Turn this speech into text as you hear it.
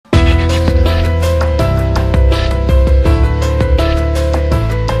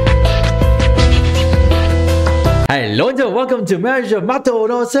welcome to Mato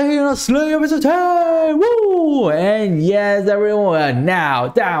no Seihei no Slay episode 10! Woo! And yes, everyone, we are now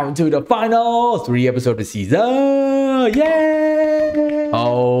down to the final 3 episodes of the season! Yay!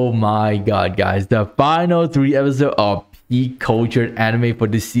 Oh my god, guys, the final 3 episodes of cultured anime for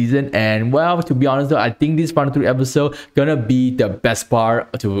this season. And well, to be honest though, I think this final 3 episode gonna be the best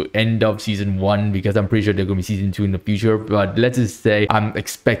part to end of season 1, because I'm pretty sure there's gonna be season 2 in the future. But let's just say I'm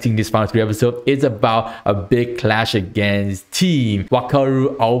expecting this final 3 episode. It's about a big clash against team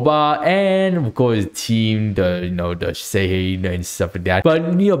Wakaru Aoba and of course team the Seihei and stuff like that.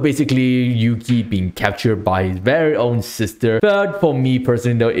 But basically Yuki being captured by his very own sister. But for me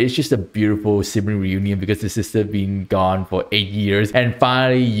personally though, it's just a beautiful sibling reunion, because the sister been gone for 8 years, and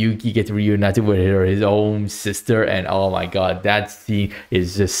finally Yuki gets reunited with his own sister. And oh my god, that scene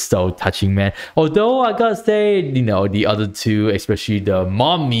is just so touching, man. Although I gotta say, the other two, especially the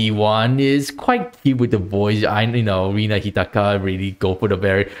mommy one, is quite cute with the voice. Rina Hitaka really go for the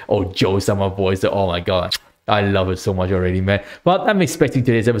very Joe-sama voice. Oh my god, I love it so much already, man. But I'm expecting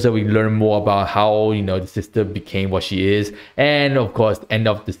today's episode we learn more about how the sister became what she is, and of course end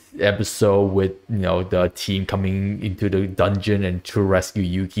of this episode with the team coming into the dungeon and to rescue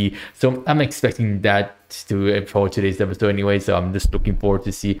Yuki. So I'm expecting that for today's episode anyway. So I'm just looking forward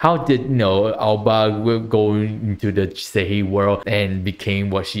to see how did Aoba will go into the Seihei world and became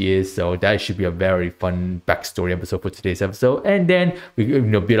what she is. So that should be a very fun backstory episode for today's episode, and then we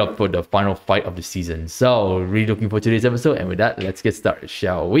build up for the final fight of the season. So really looking for today's episode, and with that, let's get started,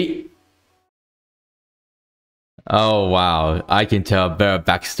 shall we? Oh wow, I can tell a better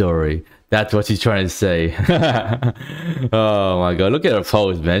backstory. That's what she's trying to say. Oh my god, look at her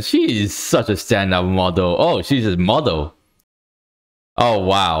pose, man. She is such a stand-up model. Oh, she's a model. Oh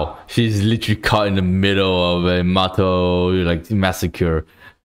wow, she's literally caught in the middle of a Mato massacre.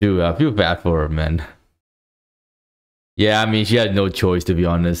 Dude, I feel bad for her, man. Yeah, I mean, she had no choice, to be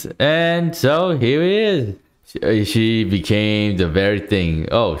honest. And so here it is. She became the very thing.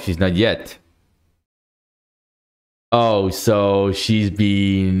 Oh, she's not yet. Oh, so she's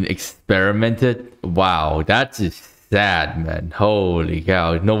being experimented? Wow, that's sad, man. Holy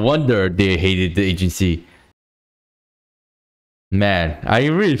cow. No wonder they hated the agency. Man, I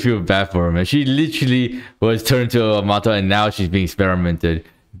really feel bad for her, man. She literally was turned to a Mato, and now she's being experimented.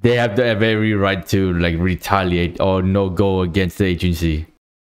 They have the very right to retaliate or no go against the agency.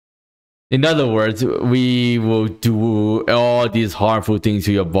 In other words, we will do all these harmful things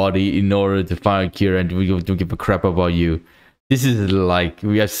to your body in order to find a cure, and we don't give a crap about you. This is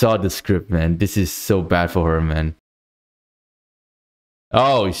we saw the script, man. This is so bad for her, man.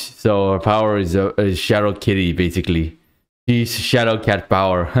 Oh, so her power is a Shadow Kitty, basically. She's Shadow Cat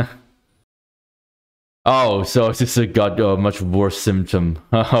power. Oh, so sister got a much worse symptom.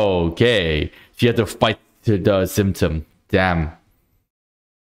 Okay. She had to fight the symptom. Damn.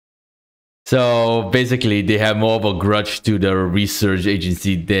 So basically, they have more of a grudge to the research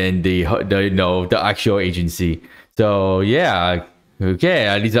agency than the actual agency. So yeah, okay,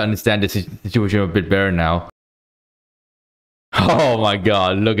 at least I understand the situation a bit better now. Oh my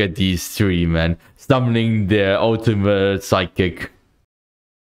god, look at these 3, man, summoning their ultimate sidekick.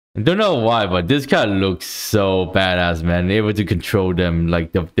 I don't know why, but this guy looks so badass, man. Able to control them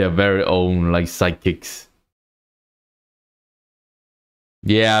like their very own sidekicks.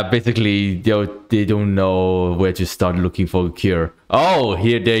 Yeah, basically they don't know where to start looking for a cure. Oh,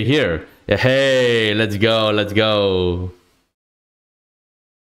 they're here. Hey, let's go.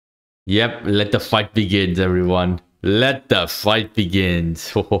 Yep, let the fight begin, everyone. Let the fight begin.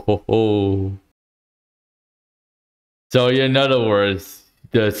 So in other words,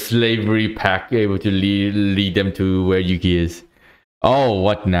 the slavery pack able to lead them to where Yuki is. Oh,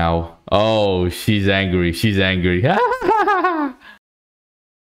 what now? Oh, she's angry.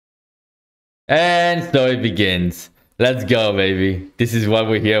 And so it begins. Let's go, baby. This is what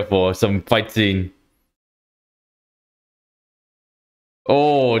we're here for. Some fight scene.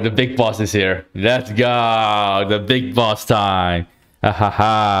 Oh, the big boss is here. Let's go. The big boss time. Ha ha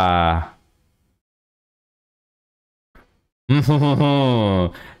ha.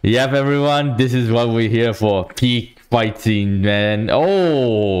 Yep, everyone. This is what we're here for. Peak fight scene, man.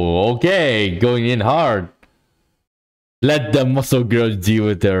 Oh, okay. Going in hard. Let the muscle girl deal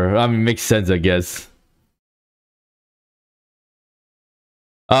with her. I mean, makes sense, I guess.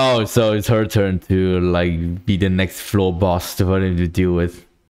 Oh, so it's her turn to be the next floor boss for them to deal with.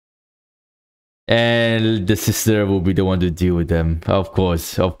 And the sister will be the one to deal with them. Of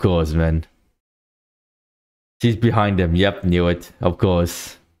course, man. She's behind them. Yep, knew it. Of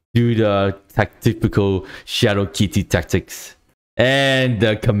course. Do the typical Shadow Kitty tactics. And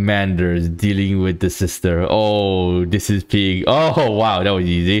the commanders dealing with the sister. Oh, this is peak. Oh, wow, that was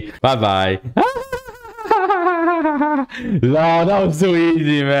easy. Bye-bye. No, that was so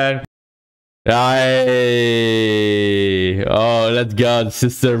easy, man. Oh, let's go.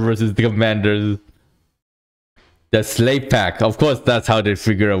 Sister versus the commanders. The slave pack. Of course, that's how they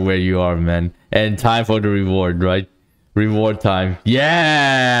figure out where you are, man. And time for the reward, right? Reward time.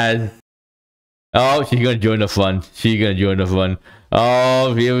 Yes! Oh, she's gonna join the fun. She's gonna join the fun.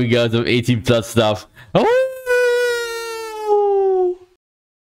 Oh, here we go. Some 18 plus stuff. Oh!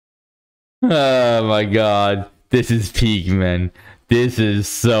 Oh my god. This is peak, man. This is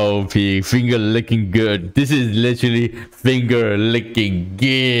so peak. Finger licking good. This is literally finger licking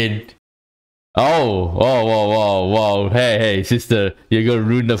good. Oh, whoa, whoa, whoa, whoa. Hey, sister. You're gonna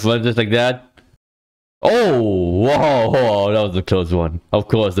ruin the fun just like that? Oh, whoa, whoa, that was a close one. Of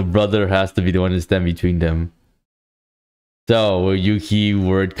course, the brother has to be the one to stand between them. So, will Yuki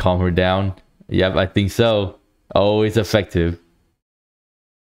word calm her down? Yep, I think so. Always effective.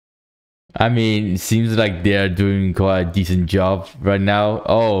 I mean, it seems like they're doing quite a decent job right now.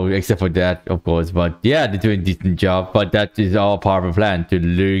 Oh, except for that, of course. But yeah, they're doing a decent job. But that is all part of a plan to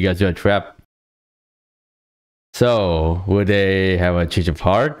lure you guys to a trap. So, would they have a change of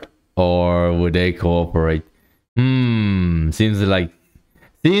heart? Or would they cooperate? Seems like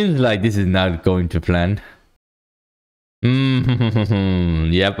this is not going to plan.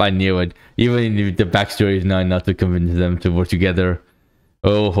 Yep, I knew it. Even if the backstory is not enough to convince them to work together.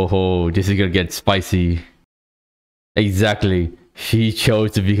 Oh ho ho, this is gonna get spicy. Exactly. She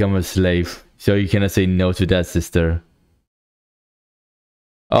chose to become a slave, so you cannot say no to that, sister.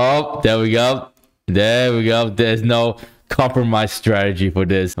 Oh, there we go. There we go. There's no compromise strategy for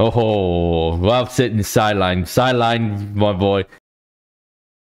this. Oh, well, sitting sideline, my boy.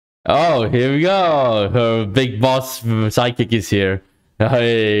 Oh, here we go. Her big boss sidekick is here.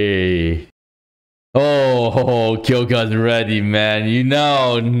 Hey. Oh, Kyouka's ready, man. You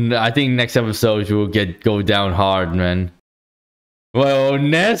know, I think next episode she will go down hard, man. Well,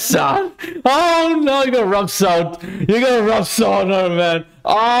 ONEE-SAN. Oh no, you're gonna rub salt. You're gonna rub salt on her, man.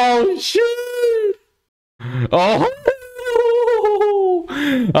 Oh shit. Oh.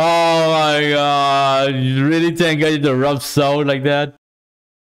 Oh my god. You really think I need to rub salt like that?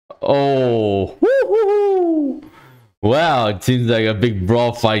 Oh. Woohoo. Wow, it seems like a big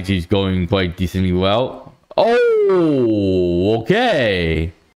brawl fight is going quite decently well. Oh,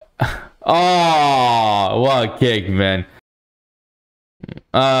 okay. Oh, what a kick, man.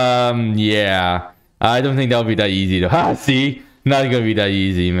 Yeah. I don't think that'll be that easy though. Ha, see? Not gonna be that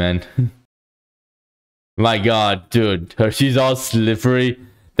easy, man. My god, dude. She's all slippery.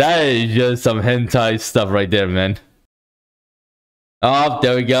 That is just some hentai stuff right there, man. Oh,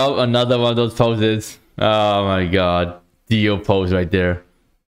 there we go. Another one of those poses. Oh my god. Dio pose right there.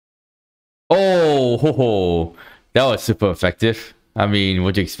 Oh, ho, ho. That was super effective. I mean,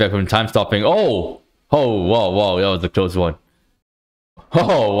 what do you expect from time stopping? Oh, oh, whoa, whoa. That was a close one.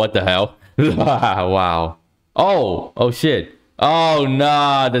 Oh, what the hell? Wow. Oh, oh shit. Oh,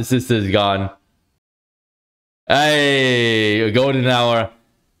 nah, the sister's gone. Hey, golden hour.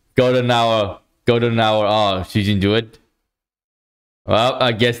 Golden hour. Golden hour. Oh, she didn't do it. Well,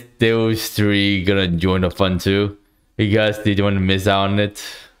 I guess those three gonna join the fun too. Because they don't want to miss out on it.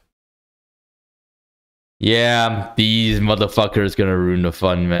 Yeah, these motherfuckers gonna ruin the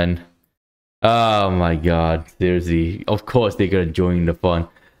fun, man. Oh my god, seriously. Of course they're gonna join the fun.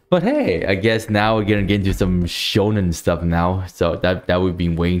 But hey, I guess now we're gonna get into some shonen stuff now. So that we've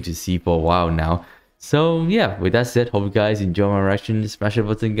been waiting to see for a while now. So yeah, with that said, hope you guys enjoy my reaction. Smash the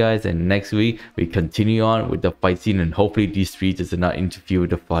button, guys, and next week we continue on with the fight scene, and hopefully these three does not interfere with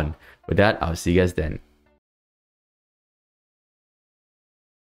the fun. With that, I'll see you guys then.